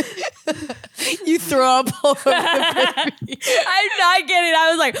 You throw up all over the baby. I'm not kidding. I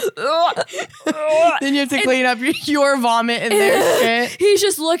was like, Then you have to clean up your vomit and their shit. he's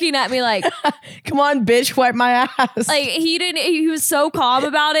just looking at me like Come on, bitch, wipe my ass. he was so calm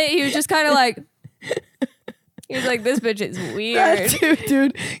about it. He was just kind of like, he was like, this bitch is weird.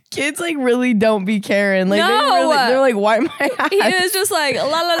 Dude, kids like really don't be caring. Like No. they're like, wipe my ass. He was just like, la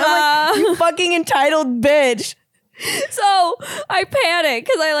la I'm la. like, you fucking entitled bitch. So I panic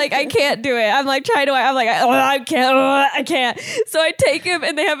because I can't do it. I'm like trying to. I'm like I can't. So I take him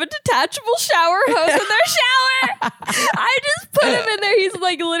and they have a detachable shower hose in their shower. I just put him in there. He's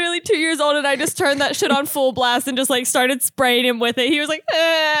like literally 2 years old, and I just turned that shit on full blast and just like started spraying him with it. He was like,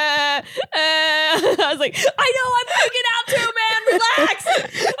 I was like, I know I'm freaking out too, man. Relax.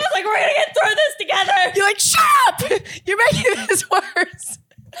 I was like, we're gonna get through this together. You're like, shut up! You're making this worse.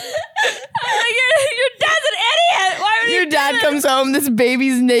 Like, your dad's an idiot. Why would Your you do dad this? comes home, this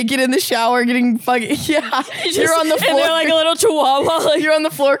baby's naked in the shower getting fucking you're on the And floor. they're like a little chihuahua. Like, You're on the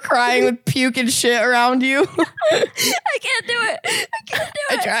floor crying with puke and shit around you. I can't do it. I can't do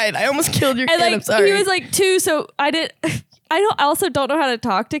I it. tried. I almost killed your And kid. I'm like sorry. he was like 2, so I also don't know how to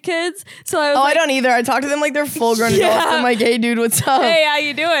talk to kids. So I was I like, don't either. I talk to them like they're full grown Yeah. adults. I'm like, hey dude, what's up? hey, how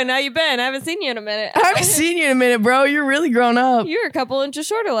you doing? How you been? I haven't seen you in a minute. I haven't seen you in a minute, bro. You're really grown up. You were a couple inches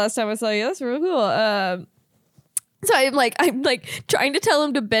shorter last time I saw you. That's real cool. So I'm like trying to tell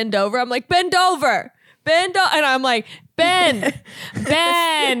him to bend over. I'm like, bend over. bend, and I'm like, bend. He's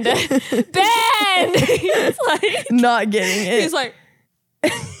like, Not getting it. he's like,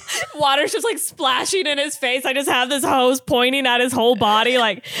 water's just like splashing in his face. I just have this hose pointing at his whole body,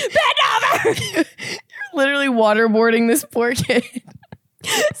 like, bend over. Literally waterboarding this poor kid.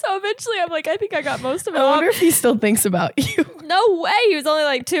 So eventually I'm like, I think I got most of it I off. wonder if he still thinks about you. No way. He was only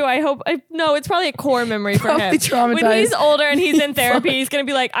like 2. No, it's probably a core memory for Probably him. traumatized. When he's older and he's in therapy, he's going to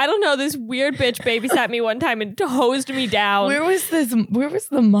be like, I don't know, this weird bitch babysat me one time and hosed me down. Where was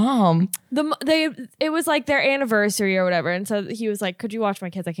the mom? It was like their anniversary or whatever. And so he was like, could you watch my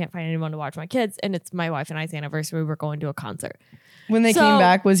kids? I can't find anyone to watch my kids. And it's my wife and I's anniversary. We're going to a concert. When they So- came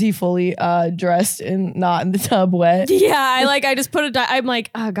back, was he fully dressed and not in the tub wet? Yeah, I just put I'm like,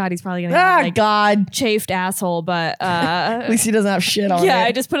 oh God, he's probably going to have like God. chafed asshole. But At least he doesn't have shit on yeah, it.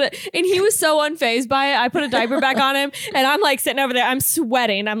 I just put it, and he was so unfazed by it. I put a diaper back on him, and I'm like sitting over there. I'm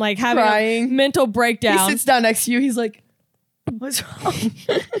sweating. I'm like having a Crying. mental He breakdown. sits down next to you. He's like, what's wrong?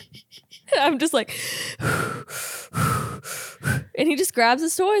 I'm just like, and he just grabs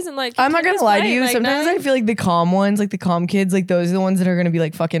his toys and like. I'm not gonna continues lie to playing, you. like, Sometimes I feel like the calm ones, like the calm kids, like those are the ones that are gonna be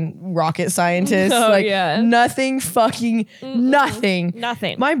like fucking rocket scientists. Oh, like yeah. nothing, fucking nothing.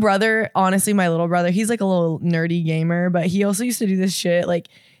 Nothing. My brother, honestly, my little brother, he's like a little nerdy gamer, but he also used to do this shit. Like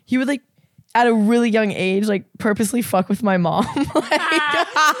he would like at a really young age, like purposely fuck with my mom.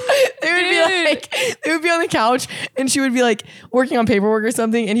 They would be on the couch and she would be like working on paperwork or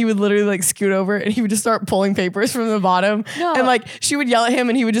something, and he would literally like scoot over and he would just start pulling papers from the bottom. No. And like she would yell at him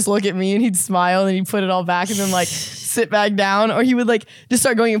and he would just look at me and he'd smile and he'd put it all back and then like sit back down, or he would like just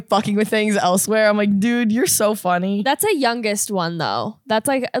start going and fucking with things elsewhere. I'm like, dude, you're so funny. That's a youngest one though. That's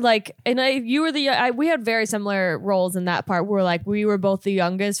you were we had very similar roles in that part where like we were both the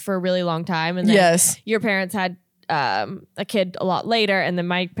youngest for a really long time, and then Yes. your parents had a kid a lot later, and then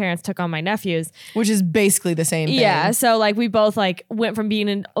my parents took on my nephews. Which is basically the same thing. Yeah, so like we both like went from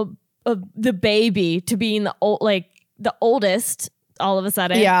being the baby to being the oldest all of a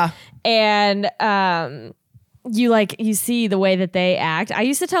sudden. Yeah. And you see the way that they act. I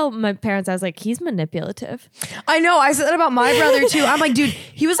used to tell my parents, I was like, he's manipulative. I know. I said that about my brother too. I'm like, dude,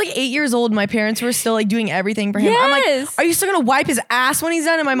 he was like 8 years old. My parents were still like doing everything for him. I'm like, Yes. are you still gonna wipe his ass when he's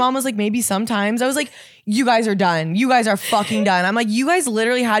done? And my mom was like, maybe sometimes. I was like, you guys are done. You guys are fucking done. I'm like, you guys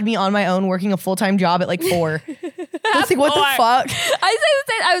literally had me on my own working a full-time job at like 4. That's like, what the 4. fuck? I say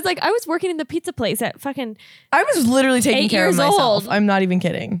the same. I was like, I was working in the pizza place at fucking. I was literally taking 8 care of years myself. old. I'm not even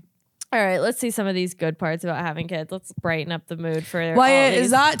kidding. All right, let's see some of these good parts about having kids. Let's brighten up the mood for all Wyatt, these.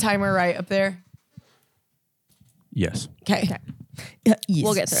 is that timer right up there? Yes. Okay. Yes.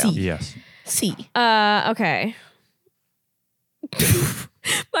 We'll get through. Yes. C. Okay.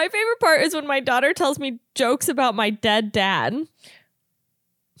 My favorite part is when my daughter tells me jokes about my dead dad.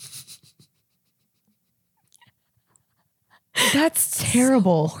 That's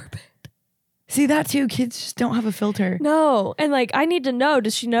terrible. See that too? Kids just don't have a filter. No, and like I need to know.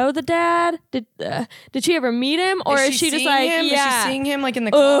 Does she know the dad? Did she ever meet him, or is she just seeing like him? Is yeah? she seeing him like in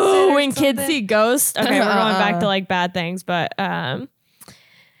the closet Oh, or when kids something? see ghosts. Okay, we're going back to like bad things, but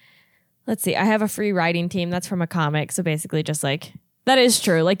let's see. I have a free writing team. That's from a comic. So basically, just like that is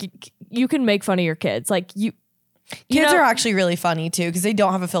true. Like you can make fun of your kids. Like you Kids know- are actually really funny too because they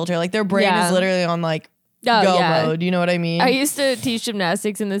don't have a filter. Like their brain Yeah. is literally on like Oh, go yeah. mode. You know what I mean? I used to teach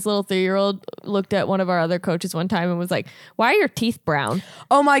gymnastics, and this little 3-year-old looked at one of our other coaches one time and was like, "Why are your teeth brown?"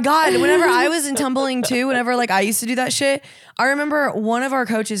 Oh my God. Whenever I was in tumbling too, whenever like I used to do that shit, I remember one of our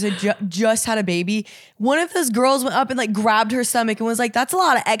coaches had just had a baby. One of those girls went up and like grabbed her stomach and was like, that's a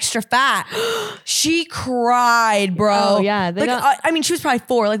lot of extra fat. She cried, bro. Oh, yeah, they Like, don't- I mean, she was probably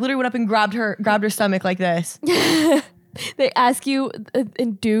 4, like literally went up and grabbed her stomach like this. They ask you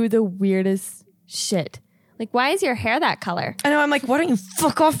and do the weirdest shit. Like, why is your hair that color? I know. I'm like, why don't you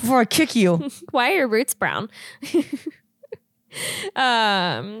fuck off before I kick you? Why are your roots brown?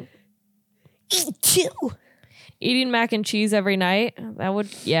 Eating mac and cheese every night.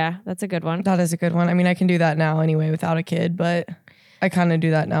 That's a good one. That is a good one. I mean, I can do that now anyway without a kid, but I kind of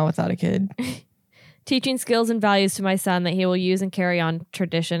do that now without a kid. Teaching skills and values to my son that he will use and carry on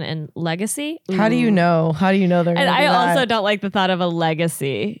tradition and legacy. How do you know? How do you know they're And gonna I do that? also don't like the thought of a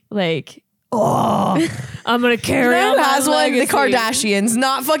legacy. Like, Oh, I'm gonna carry who on my has one? The legacy. Kardashians,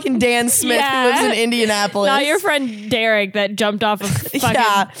 not fucking Dan Smith Yeah. who lives in Indianapolis. Not your friend Derek that jumped off of fucking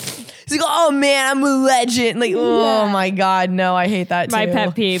Yeah. He's like, oh man, I'm a legend. Like, oh my God, no, I hate that too. my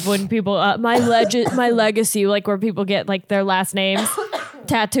pet peeve when people my legacy, like where people get like their last names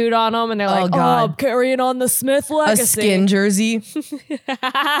tattooed on them and they're like, God. I'm carrying on the Smith A legacy. skin jersey.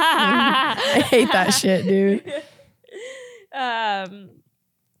 I hate that shit, dude.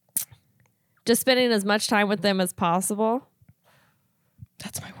 just spending as much time with them as possible.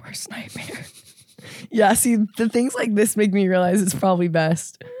 That's my worst nightmare. Yeah, see, the things like this make me realize it's probably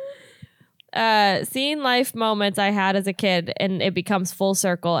best. Seeing life moments I had as a kid, and it becomes full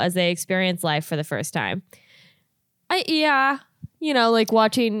circle as they experience life for the first time. Like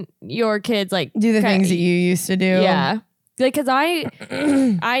watching your kids like Do the things that you used to do. Yeah, like because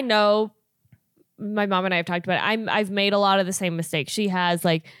I know my mom and I have talked about it. I've made a lot of the same mistakes she has.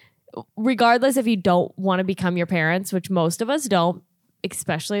 Like, regardless if you don't want to become your parents, which most of us don't,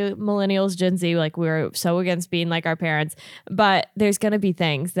 especially millennials, Gen Z, like we're so against being like our parents. But there's gonna be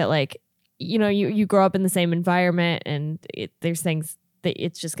things that like, you grow up in the same environment, and there's things that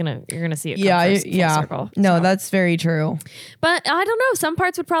you're gonna see it. Full circle. No, that's very true. But I don't know. Some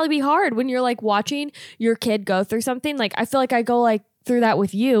parts would probably be hard when you're like watching your kid go through something. Like I feel like I go like through that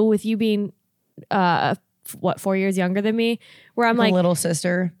with you being 4 years younger than me, where I'm like a little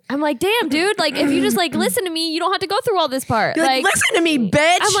sister. I'm like, damn, dude, like if you just like listen to me, you don't have to go through all this part. You're like, listen to me,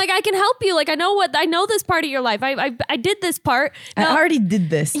 bitch. I'm like, I can help you. Like I know this part of your life. I did this part. I already did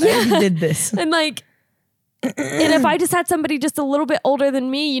this. Yeah. I already did this. And like and if I just had somebody just a little bit older than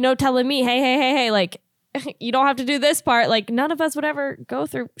me, telling me, hey, like you don't have to do this part. Like none of us would ever go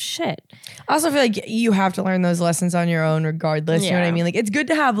through shit. I also feel like you have to learn those lessons on your own regardless. You know what I mean? Like it's good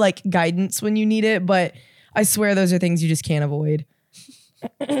to have like guidance when you need it, but I swear those are things you just can't avoid.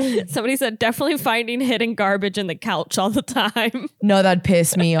 Somebody said definitely finding hidden garbage in the couch all the time. No, that'd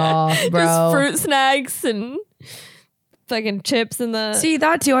piss me off, bro. Just fruit snacks and fucking chips in the... See,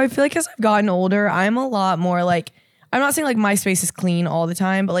 that too. I feel like as I've gotten older, I'm a lot more like, I'm not saying like my space is clean all the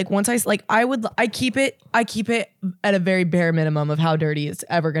time, but like once I keep it at a very bare minimum of how dirty it's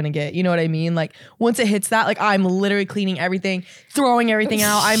ever gonna get. You know what I mean? Like once it hits that, like I'm literally cleaning everything, throwing everything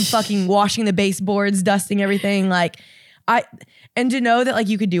out. I'm fucking washing the baseboards, dusting everything. And to know that like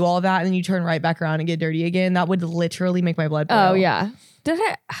you could do all of that and then you turn right back around and get dirty again, that would literally make my blood boil. Oh yeah.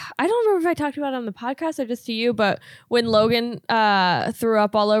 I don't remember if I talked about it on the podcast or just to you, but when Logan threw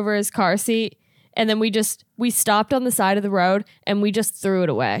up all over his car seat, and then we stopped on the side of the road and we just threw it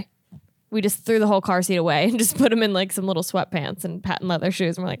away. We just threw the whole car seat away and just put him in like some little sweatpants and patent leather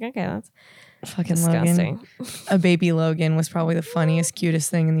shoes. And we're like, okay, that's fucking disgusting. Logan. A baby Logan was probably the funniest, cutest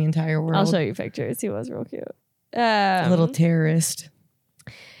thing in the entire world. I'll show you pictures. He was real cute. A little terrorist.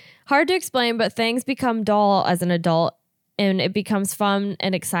 Hard to explain, but things become dull as an adult and it becomes fun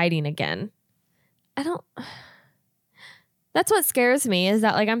and exciting again. That's what scares me is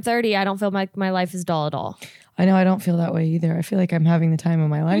that like I'm 30, I don't feel like my life is dull at all. I know I don't feel that way either. I feel like I'm having the time of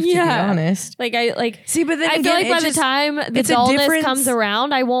my life, to be honest. See, but then I feel like by the time the dullness comes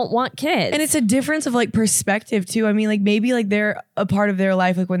around, I won't want kids. And it's a difference of like perspective too. I mean, like maybe like they're a part of their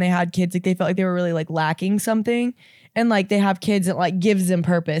life, like when they had kids, like they felt like they were really like lacking something. And like they have kids that like gives them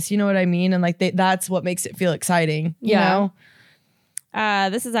purpose. You know what I mean? And like that's what makes it feel exciting. You know?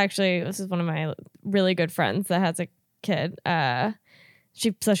 This is one of my really good friends that has a kid.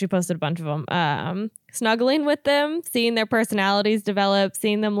 She posted a bunch of them. Snuggling with them, seeing their personalities develop,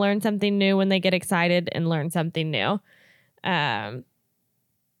 seeing them learn something new when they get excited and learn something new.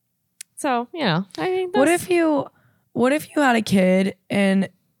 So I think what if you had a kid and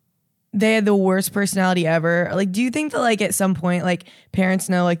they had the worst personality ever? Like, do you think that like at some point like parents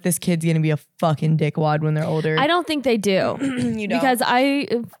know like this kid's gonna be a fucking dickwad when they're older? I don't think they do. You know, because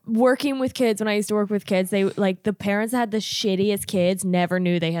working with kids, when I used to work with kids, they like the parents that had the shittiest kids never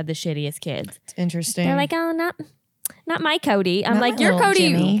knew they had the shittiest kids. It's interesting. They're like, oh, not my Cody. I'm Not like, my your little Cody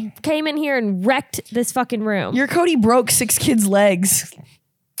Jimmy. came in here and wrecked this fucking room. Your Cody broke 6 kids' legs.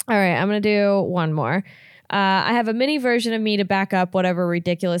 All right, I'm gonna do one more. I have a mini version of me to back up whatever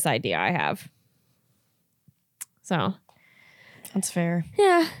ridiculous idea I have. So That's fair.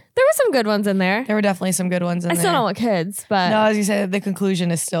 yeah, there were some good ones in there. There were definitely some good ones in I there. still don't want kids, but No, as you said, the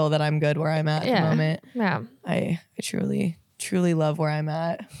conclusion is still that I'm good where I'm at the moment. Yeah. I truly love where I'm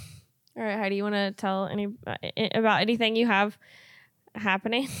at. All right, Heidi, you want to tell about anything you have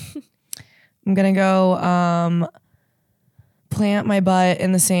happening? I'm gonna go plant my butt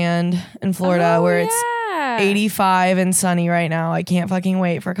in the sand in Florida where it's 85 and sunny right now. I can't fucking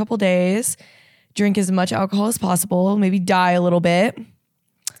wait for a couple days. Drink as much alcohol as possible, maybe die a little bit.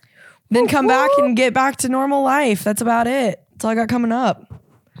 Then come back and get back to normal life. That's about it. That's all I got coming up.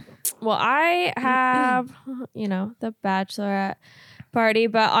 Well, I have, the bachelorette party,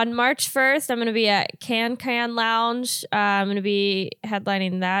 but on March 1st, I'm going to be at Can Lounge. I'm going to be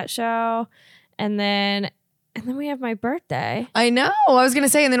headlining that show. And then we have my birthday. I know. I was going to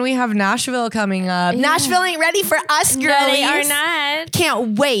say, and then we have Nashville coming up. Yeah. Nashville ain't ready for us, girlies. No, they are not.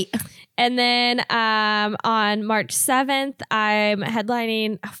 Can't wait. And then on March 7th, I'm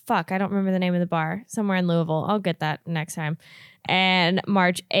headlining. Oh, fuck, I don't remember the name of the bar. Somewhere in Louisville. I'll get that next time. And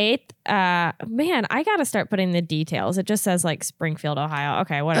March 8th, man, I got to start putting the details. It just says like Springfield, Ohio.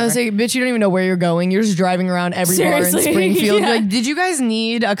 Okay, I whatever. was like, bitch, you don't even know where you're going. You're just driving around every bar in Seriously. Springfield. Yeah. You're like, did you guys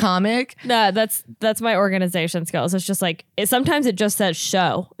need a comic? No, that's my organization skills. It's just like, sometimes it just says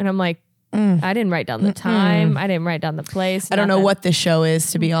show. And I'm like, I didn't write down the time. I didn't write down the place. I don't know nothing. what this show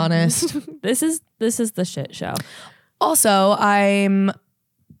is, to be honest. This is the shit show. Also, I'm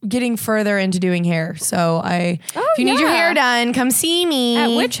getting further into doing hair. So if you need your yeah. hair done, come see me.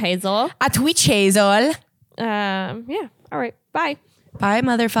 At Witch Hazel. At Witch Hazel. Yeah. All right. Bye. Bye,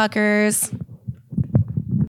 motherfuckers.